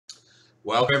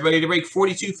Welcome everybody to break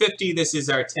 4250. This is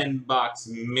our 10-box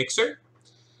mixer.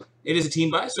 It is a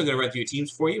team buy, so I'm going to run through teams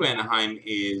for you. Anaheim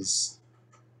is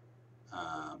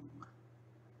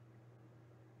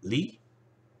Lee.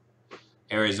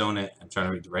 Arizona, I'm trying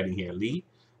to read the writing here, Lee.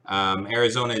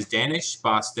 Arizona is Danish.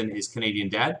 Boston is Canadian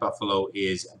Dad. Buffalo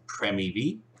is Premi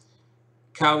V.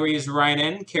 Calgary is Ryan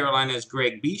N. Carolina is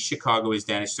Greg B. Chicago is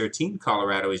Danish 13.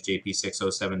 Colorado is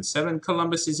JP6077.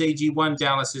 Columbus is AG1.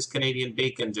 Dallas is Canadian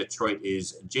Bacon. Detroit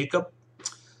is Jacob.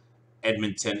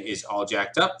 Edmonton is All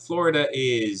Jacked Up. Florida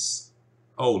is,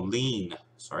 Lean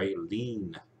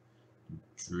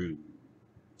Drews.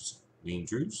 Lean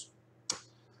Drews.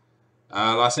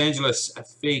 Los Angeles,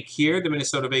 Fake here. The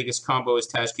Minnesota Vegas combo is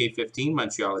Tash K15.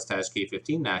 Montreal is Tash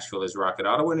K15. Nashville is Rocket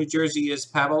Ottawa. New Jersey is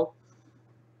Pavel.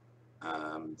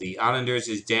 The Islanders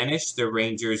is Danish. The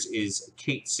Rangers is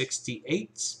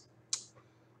Kate68.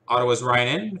 Ottawa is Ryan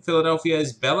N. Philadelphia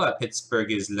is Bella.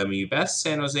 Pittsburgh is Lemieux Best.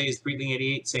 San Jose is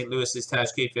Breedling88. St. Louis is Tash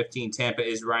K15. Tampa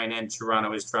is Ryan N.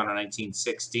 Toronto is Toronto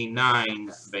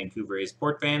 1969. Vancouver is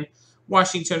Portvan.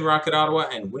 Washington, Rocket Ottawa.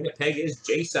 And Winnipeg is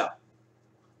J-Sub.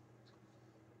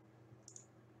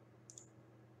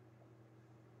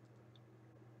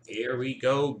 Here we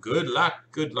go. Good luck.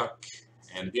 Good luck.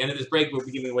 And at the end of this break, we'll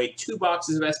be giving away 2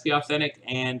 boxes of SP Authentic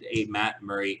and a Matt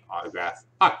Murray autograph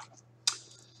puck.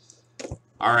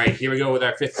 All right, here we go with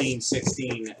our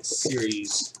 15-16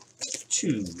 Series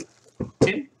 2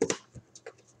 tin.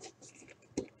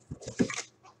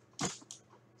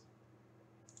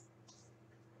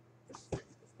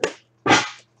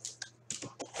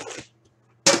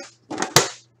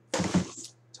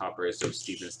 Topper is of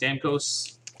Steven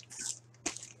Stamkos.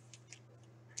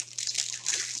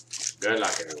 Good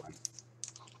luck, everyone.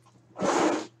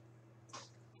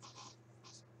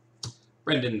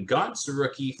 Brendan Gaunce,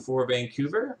 rookie for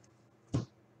Vancouver.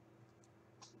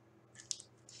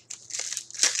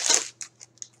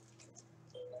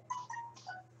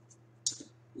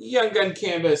 Young Gun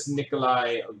Canvas,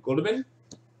 Nikolai Goldman.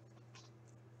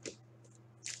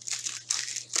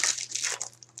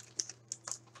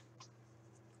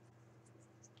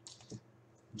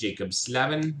 Jacob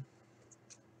Slavin.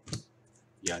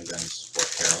 Young Guns for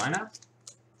Carolina.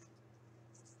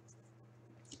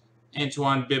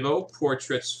 Antoine Bibeau,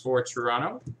 Portraits for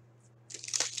Toronto.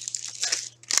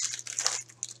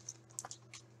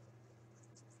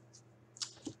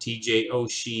 TJ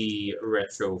Oshie,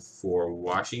 Retro for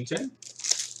Washington.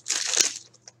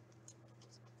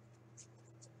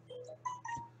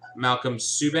 Malcolm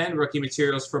Subban, Rookie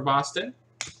Materials for Boston.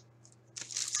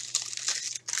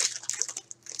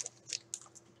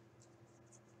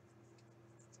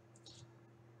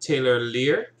 Taylor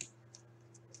Lear,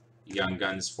 Young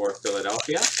Guns for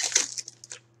Philadelphia.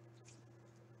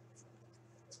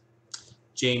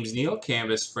 James Neal,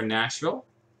 Canvas for Nashville.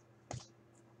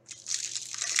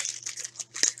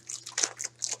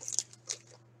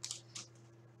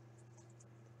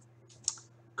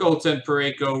 Colton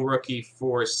Parayko, rookie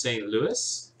for St.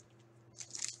 Louis.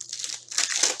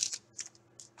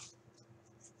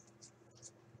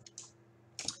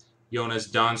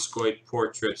 Jonas Donskoy,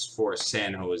 Portraits for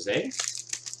San Jose.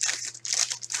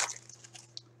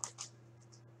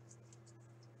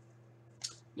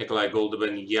 Nikolai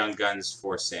Goldman, Young Guns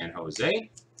for San Jose.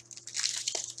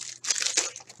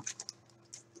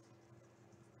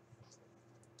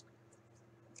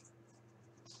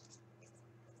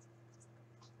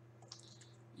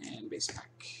 And base pack.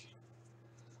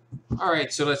 All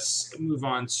right, so let's move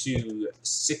on to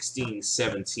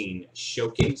 16-17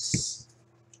 Showcase.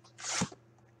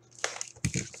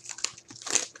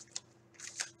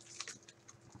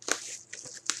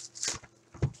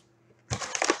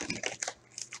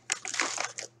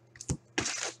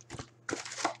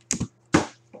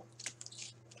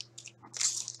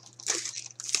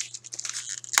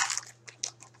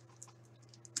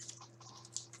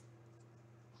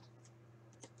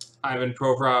 Ivan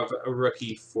Provorov, a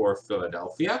rookie for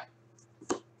Philadelphia.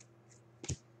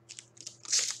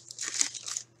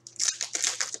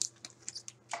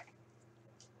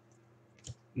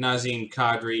 Nazem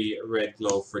Kadri, Red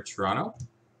Glow for Toronto.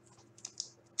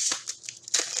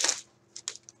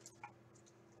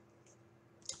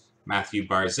 Matthew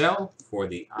Barzal for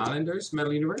the Islanders,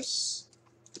 Metal Universe.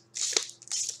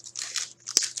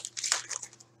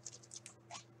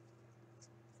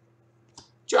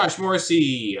 Josh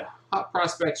Morrissey, Hot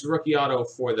Prospects Rookie Auto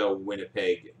for the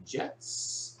Winnipeg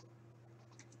Jets.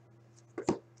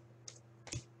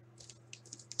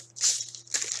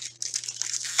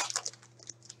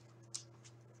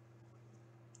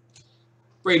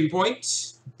 Braden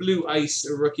Point, Blue Ice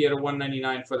Rookie out of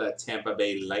 199 for the Tampa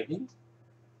Bay Lightning.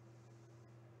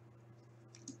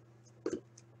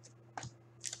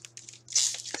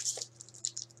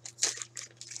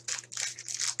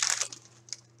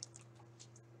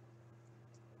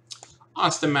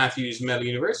 Austin Matthews Metal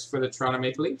Universe for the Toronto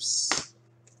Maple Leafs.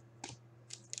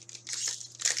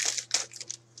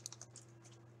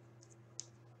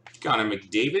 Connor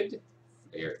McDavid,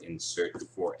 their insert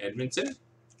for Edmonton.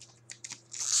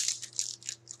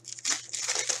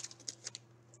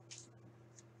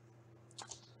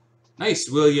 Nice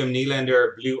William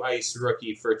Nylander Blue Ice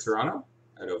rookie for Toronto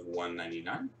out of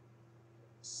 199.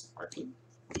 Sparkling.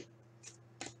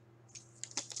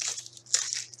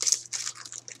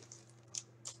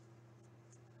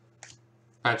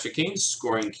 Patrick Kane,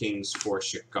 Scoring Kings for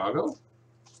Chicago.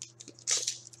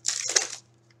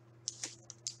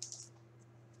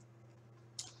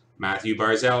 Matthew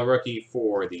Barzal, rookie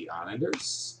for the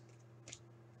Islanders.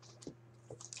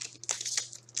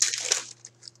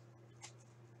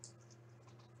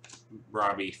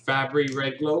 Robbie Fabry,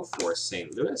 Red Glow for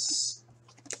St. Louis.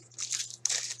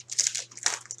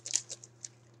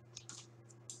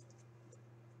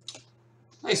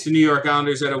 Nice New York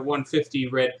Islanders out of 150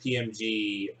 red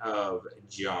PMG of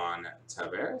John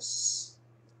Tavares.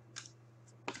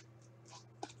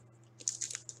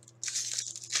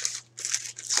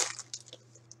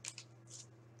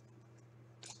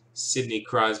 Sidney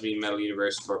Crosby Metal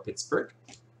Universe for Pittsburgh.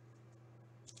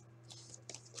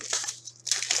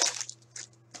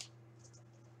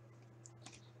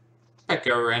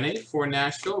 Pekka Rene for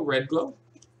Nashville, Red Glow.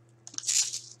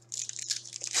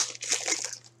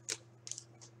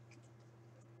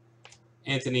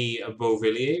 Anthony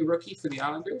Beauvillier, rookie for the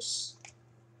Islanders.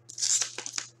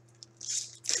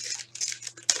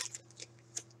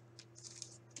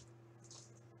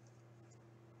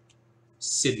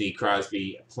 Sidney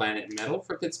Crosby, Planet Metal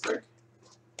for Pittsburgh.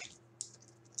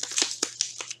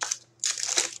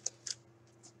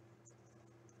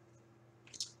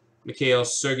 Mikhail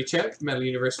Sergachev, Metal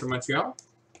Universe for Montreal.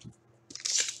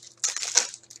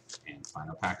 And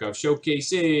final pack of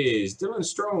showcases, Dylan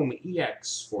Strome,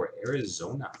 EX for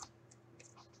Arizona.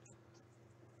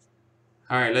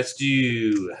 All right, let's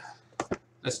do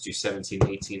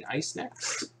 17-18 ice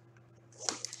next.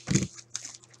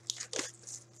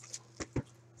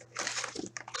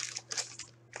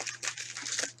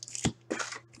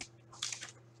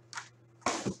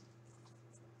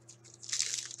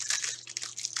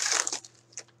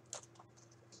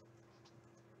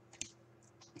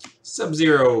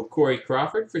 Sub-Zero, Corey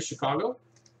Crawford for Chicago.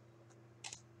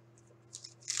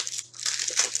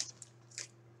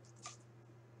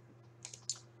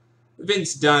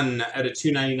 Vince Dunn out of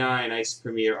 299 Ice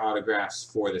Premier autographs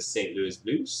for the St. Louis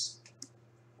Blues.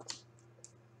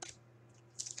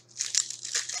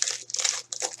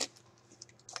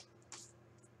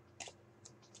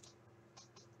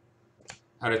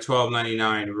 Out of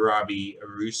 1299 Robbie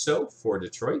Russo for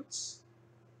Detroit.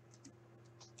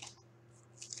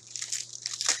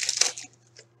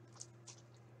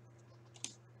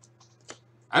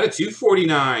 Out of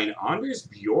 249, Anders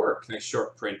Bjork, nice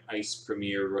short print Ice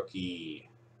Premier rookie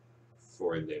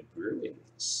for the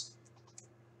Bruins.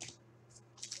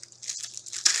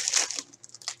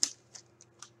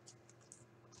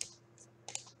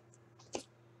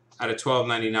 Out of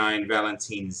 1299,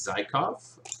 Valentin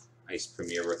Zykov, Ice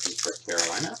Premier rookie for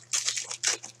Carolina.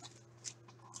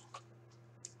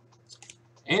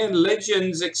 And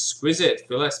Legends Exquisite,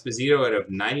 Phil Esposito out of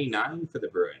 99 for the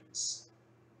Bruins.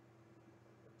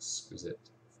 Exquisite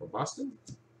for Boston.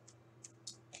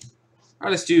 All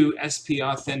right, let's do SP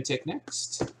Authentic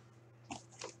next.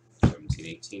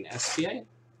 17-18 SPA.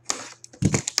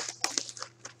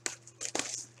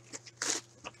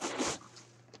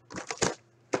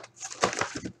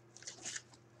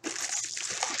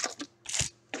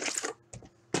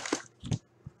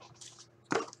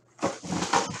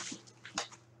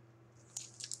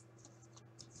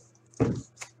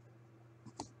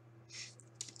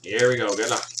 Here we go. Good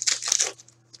luck.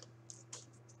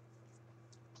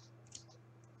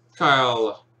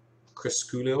 Kyle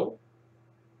Crisculio.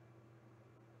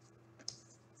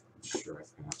 I'm sure I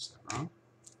pronounced that wrong.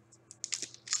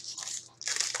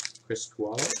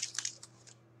 Criscuolo.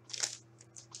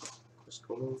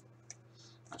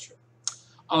 Not sure.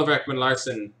 Oliver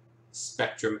Ekman-Larsson,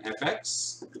 Spectrum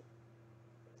FX.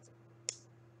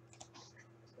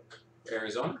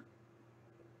 Arizona.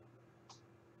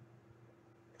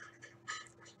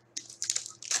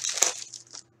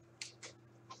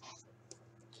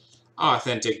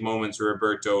 Authentic Moments,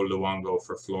 Roberto Luongo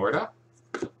for Florida.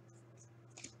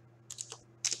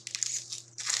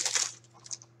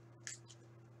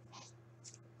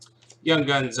 Young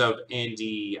Guns of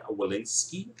Andy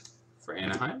Walensky for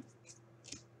Anaheim.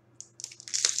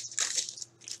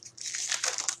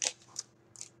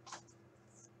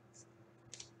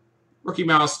 Rookie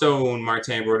Milestone,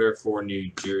 Martin Brodeur for New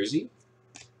Jersey.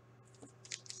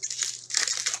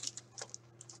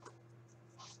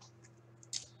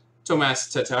 Tomas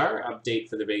Tatar, update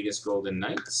for the Vegas Golden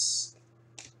Knights.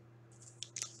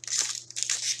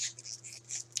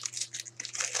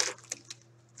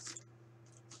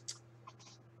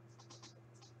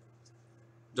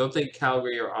 Don't think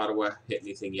Calgary or Ottawa hit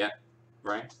anything yet,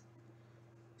 right?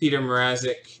 Peter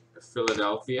Mrazek,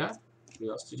 Philadelphia.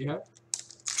 Who else did you have?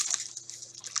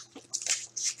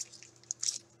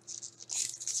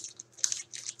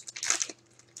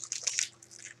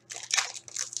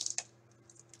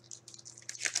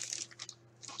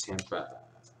 Tampa.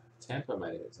 Tampa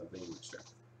might have hit something, I'm not sure.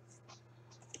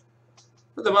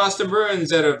 For the Boston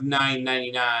Bruins out of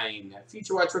 $9.99.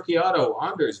 Future Watch Rookie Auto,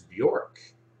 Anders Bjork.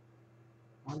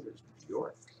 Anders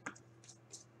Bjork.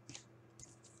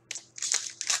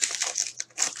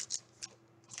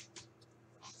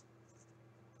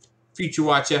 Future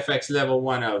Watch FX Level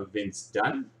 1 of Vince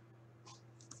Dunn.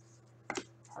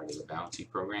 Part of the Bounty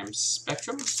Program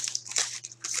Spectrum.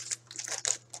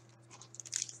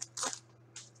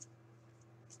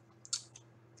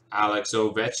 Alex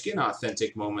Ovechkin,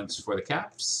 Authentic Moments for the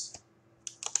Caps.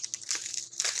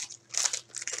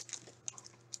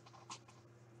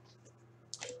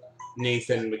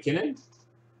 Nathan McKinnon.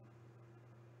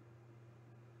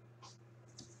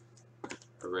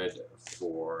 A red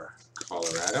for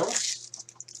Colorado.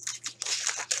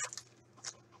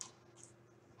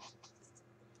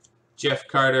 Jeff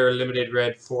Carter, limited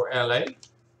red for LA.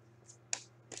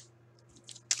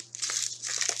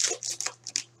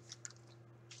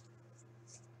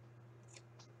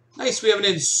 Nice, we have an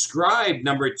inscribed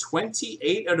number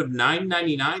 28 out of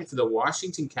 9.99 for the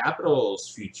Washington Capitals.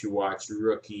 Future Watch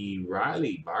rookie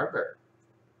Riley Barber.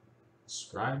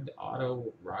 Inscribed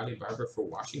auto Riley Barber for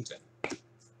Washington.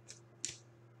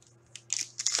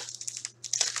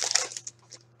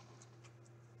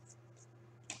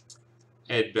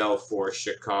 Ed Bell for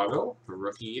Chicago,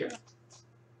 rookie year.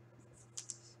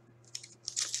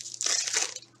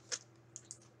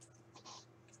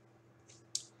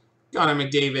 Connor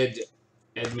McDavid,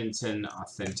 Edmonton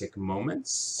Authentic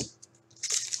Moments.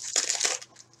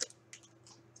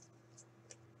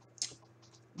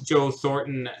 Joe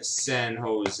Thornton, San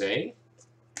Jose.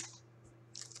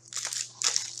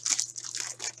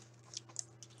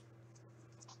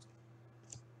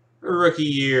 Rookie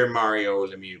year, Mario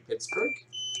Lemieux, Pittsburgh.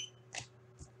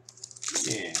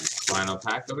 And final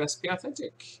pack of SP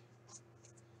Authentic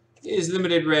is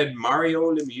limited red,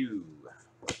 Mario Lemieux,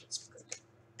 Pittsburgh.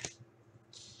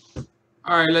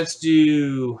 All right, let's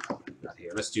do,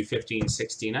 let's do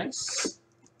 15-16 ice.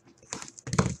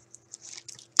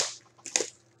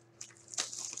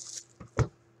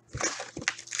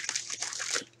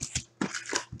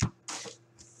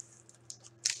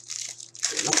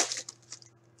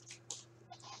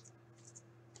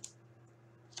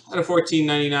 Out of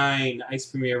 $14.99, Ice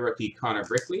Premier rookie Connor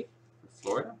Brickley for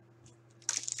Florida.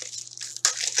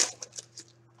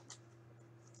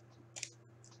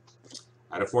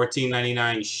 Out of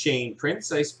 $14.99, Shane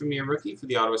Prince, Ice Premier rookie for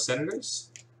the Ottawa Senators.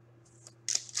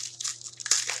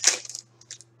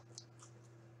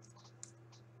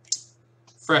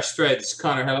 Fresh Threads,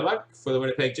 Connor Hellebuck for the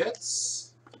Winnipeg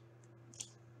Jets.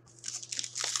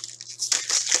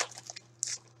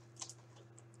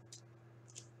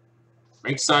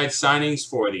 Rinkside signings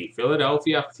for the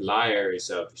Philadelphia Flyers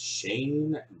of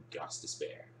Shane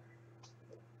Gostisbehere.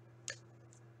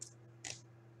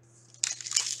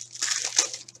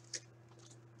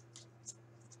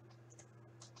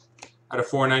 Out of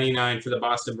 $4.99 for the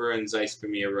Boston Bruins, Ice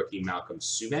Premier rookie Malcolm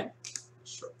Subban.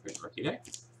 Short print rookie day.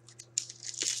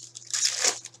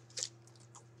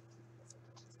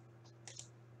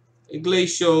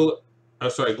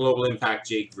 Global Impact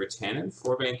Jake Virtanen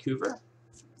for Vancouver.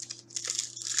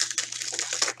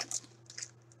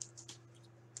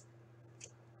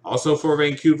 Also for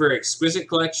Vancouver, Exquisite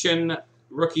Collection,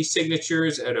 rookie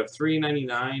signatures out of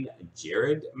 $3.99,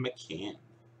 Jared McCann.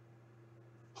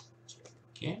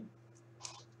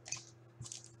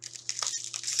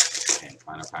 And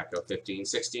final pack of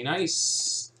 15-16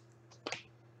 ice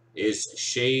is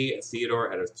Shea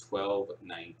Theodore out of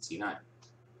 $12.99. Now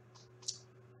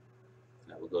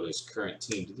we'll go to his current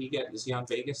team. Is he on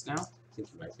Vegas now? I think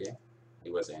he might be.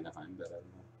 He was Anaheim, but I don't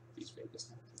know if he's Vegas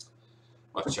now.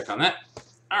 We'll have to check on that.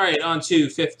 All right, on to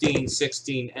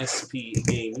 15-16 SP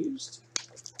game used.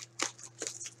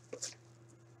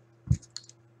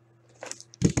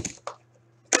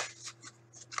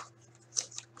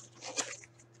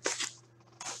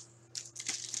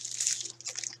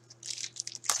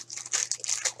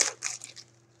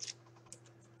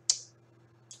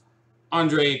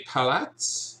 Andre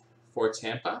Palat for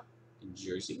Tampa in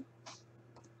jersey.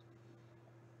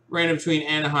 Random between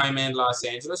Anaheim and Los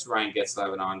Angeles, Ryan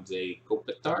Getzlaf and Andre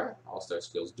Kopitar, All-Star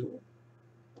Skills Duel.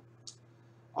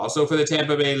 Also for the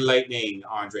Tampa Bay Lightning,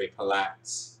 Andre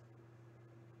Palat,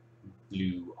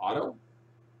 Blue Auto.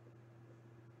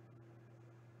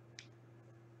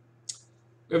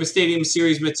 We have a Stadium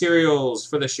Series Materials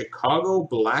for the Chicago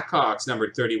Blackhawks,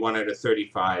 numbered 31 out of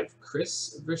 35,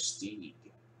 Chris Versteeg.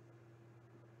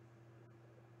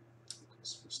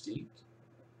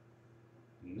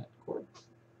 Net cord.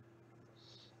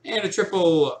 And a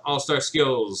triple All-Star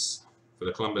Skills for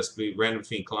the Columbus, random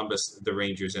between Columbus, the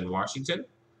Rangers, and Washington,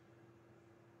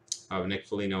 of Nick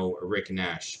Foligno, Rick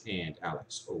Nash, and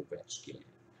Alex Ovechkin.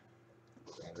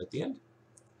 And at the end.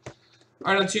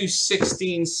 All right, on to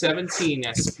 16-17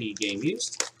 SP game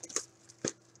used.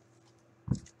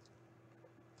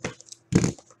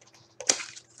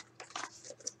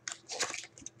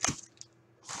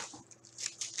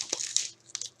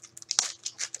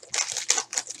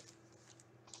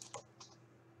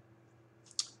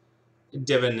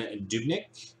 Devin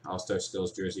Dubnyk, All-Star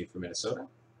Skills jersey for Minnesota.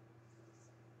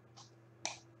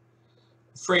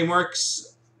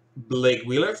 Frameworks, Blake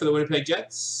Wheeler for the Winnipeg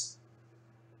Jets.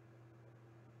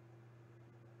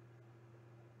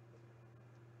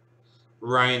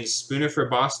 Ryan Spooner for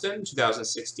Boston,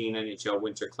 2016 NHL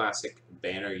Winter Classic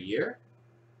banner year.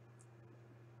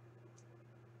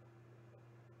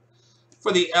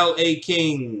 For the LA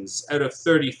Kings, out of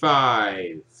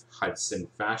 35, Hudson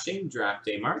Fasching, draft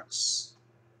day marks.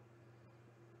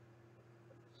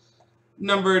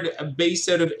 Numbered base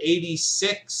out of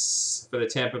 86 for the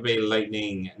Tampa Bay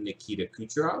Lightning, Nikita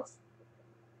Kucherov.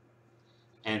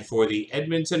 And for the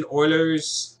Edmonton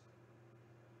Oilers,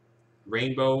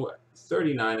 Rainbow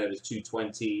 39 out of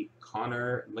 220,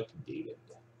 Connor McDavid.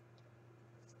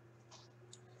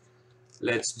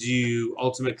 Let's do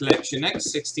Ultimate Collection next,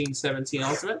 16-17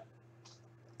 Ultimate.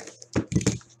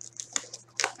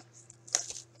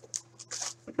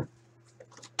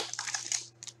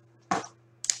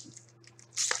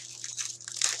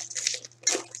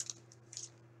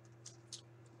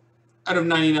 Out of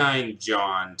 99,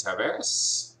 John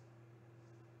Tavares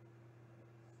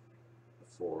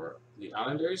for the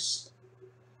Islanders.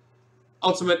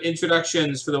 Ultimate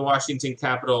Introductions for the Washington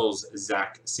Capitals,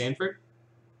 Zach Sanford.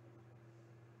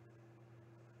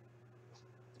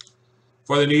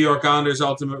 For the New York Islanders,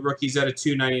 Ultimate Rookies out of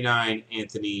 299,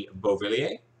 Anthony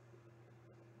Beauvillier.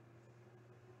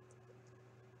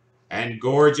 And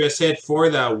gorgeous hit for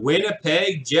the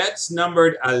Winnipeg Jets,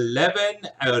 numbered 11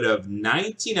 out of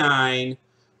 99.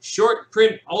 Short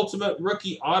print Ultimate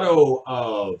Rookie Auto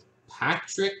of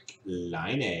Patrick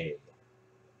Laine.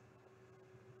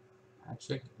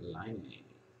 Patrick Laine.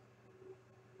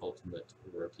 Ultimate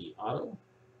Rookie Auto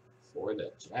for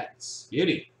the Jets.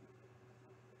 Beauty.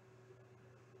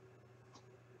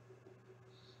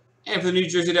 And for the New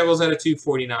Jersey Devils out of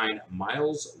 249,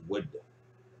 Miles Wood.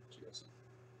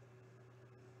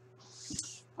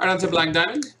 Right on to Black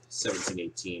Diamond,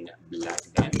 17-18 Black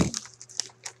Diamond.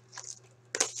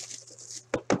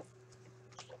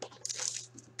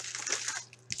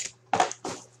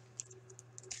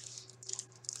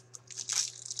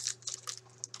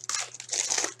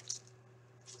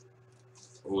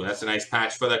 Ooh, that's a nice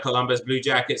patch for the Columbus Blue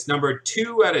Jackets, number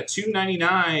 2 out of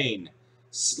 299.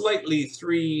 Slightly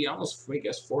 3, almost, I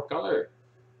guess, 4 color.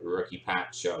 Rookie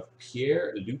patch of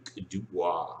Pierre-Luc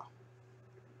Dubois.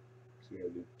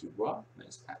 Pierre-Luc Dubois,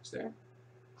 nice patch there.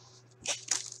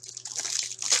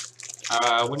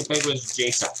 Winnipeg was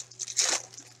Jason.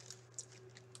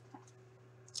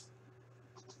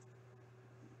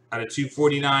 Out of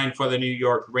 249 for the New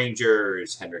York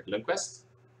Rangers, Henrik Lundqvist.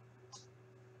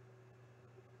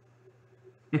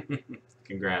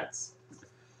 Congrats.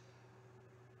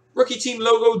 Rookie team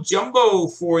logo jumbo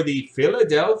for the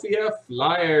Philadelphia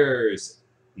Flyers,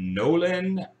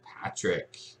 Nolan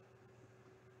Patrick.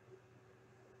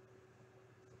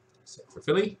 For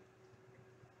Philly.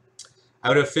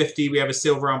 Out of 50, we have a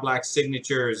silver on black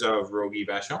signatures of Rogie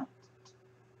Vachon.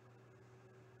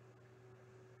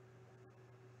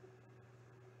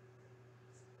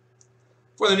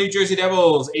 For the New Jersey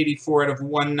Devils, 84 out of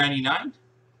 199.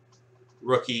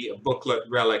 Rookie booklet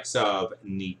relics of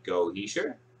Nico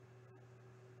Hischier.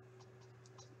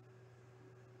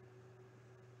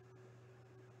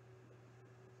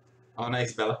 Oh,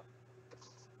 nice, Bella.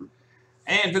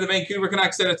 And for the Vancouver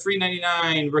Canucks at a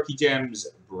 $3.99, Rookie Gems,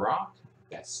 Brock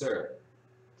Besser.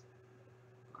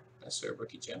 Brock Besser,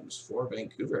 Rookie Gems for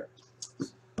Vancouver.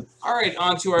 All right,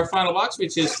 on to our final box,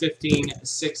 which is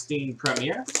 15-16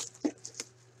 Premier.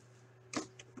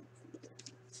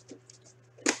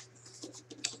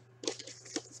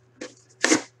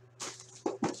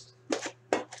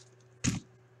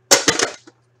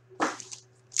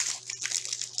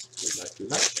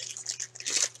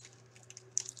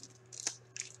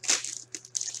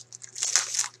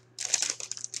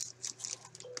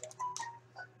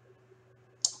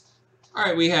 All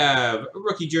right, we have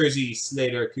rookie jersey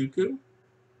Slater Cuckoo,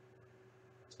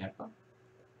 Tampa.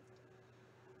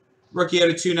 Rookie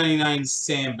out of 299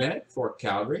 Sam Bennett for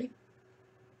Calgary.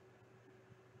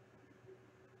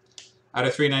 Out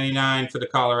of 399 for the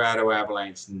Colorado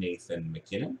Avalanche, Nathan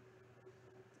McKinnon.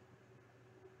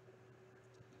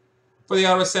 For the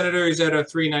Ottawa Senators, out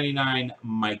of 399,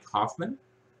 Mike Hoffman.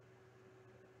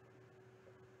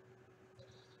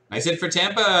 Nice hit for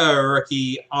Tampa.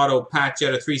 Rookie auto patch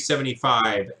out of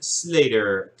 375,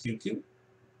 Slater Cuckoo.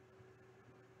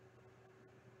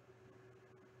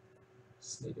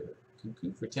 Slater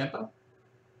Cuckoo for Tampa.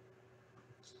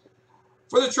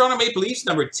 For the Toronto Maple Leafs,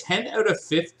 number 10 out of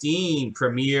 15,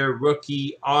 Premier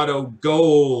Rookie Auto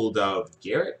Gold of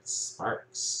Garrett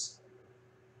Sparks.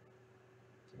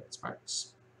 Garrett Sparks.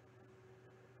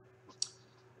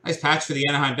 Nice patch for the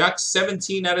Anaheim Ducks,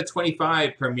 17 out of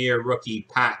 25, Premier Rookie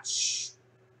Patch,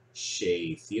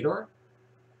 Shea Theodore.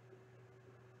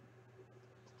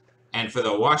 And for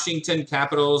the Washington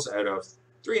Capitals, out of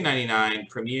 399,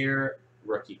 Premier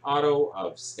Rookie Auto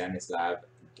of Stanislav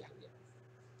Gallia.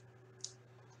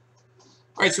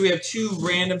 All right, so we have 2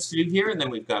 randoms to do here, and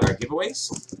then we've got our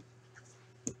giveaways.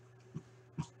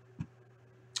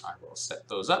 I will set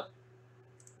those up.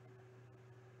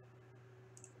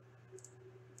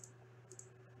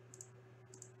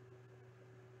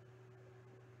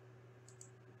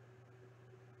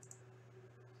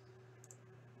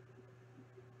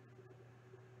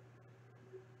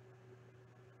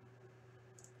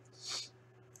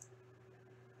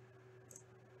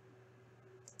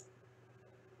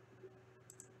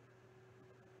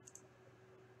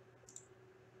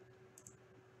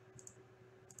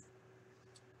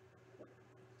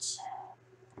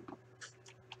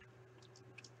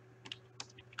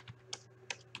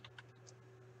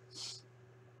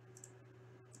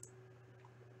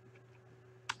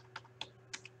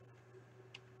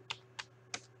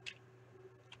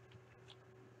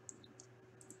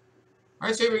 All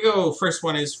right, so here we go. First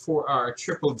one is for our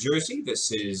triple jersey.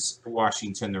 This is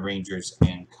Washington, the Rangers,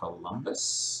 and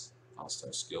Columbus.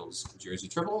 All-Star Skills jersey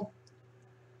triple.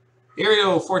 Here we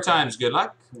go. 4 times. Good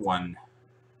luck. 1,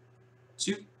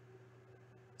 2,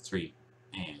 3,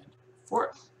 and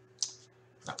 4.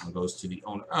 That one goes to the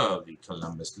owner of the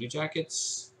Columbus Blue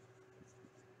Jackets.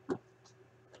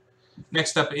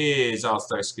 Next up is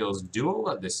All-Star Skills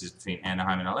Duel. This is between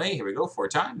Anaheim and LA. Here we go. 4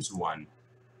 times. 1,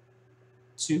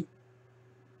 2,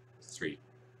 3,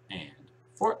 and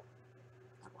 4.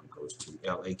 That one goes to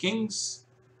LA Kings.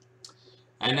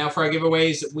 And now for our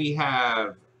giveaways, we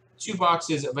have 2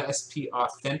 boxes of SP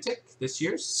Authentic this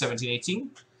year, 17-18,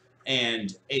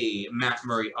 and a Matt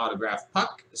Murray autograph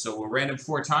puck. So we'll random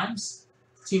 4 times.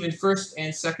 Team in first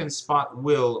and second spot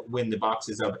will win the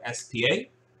boxes of SPA.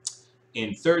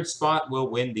 In third spot will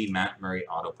win the Matt Murray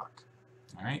auto puck.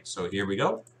 All right, so here we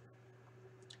go.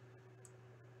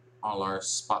 All our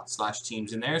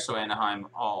spot/teams in there. So Anaheim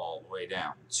all the way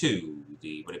down to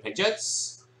the Winnipeg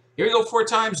Jets. Here we go 4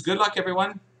 times. Good luck,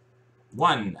 everyone.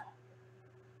 1,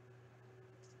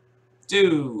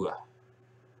 2,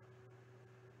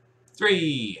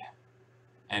 3,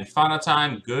 and final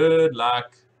time. Good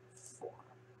luck. 4.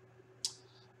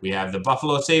 We have the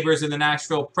Buffalo Sabres and the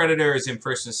Nashville Predators in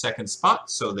first and second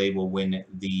spot, so they will win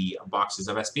the boxes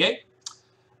of SPA.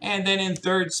 And then in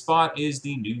third spot is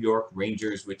the New York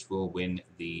Rangers, which will win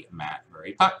the Matt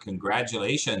Murray puck.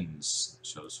 Congratulations.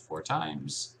 Shows 4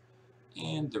 times.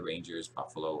 And the Rangers,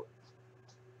 Buffalo.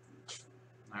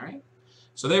 All right.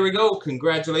 So there we go.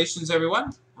 Congratulations,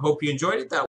 everyone. I hope you enjoyed it. That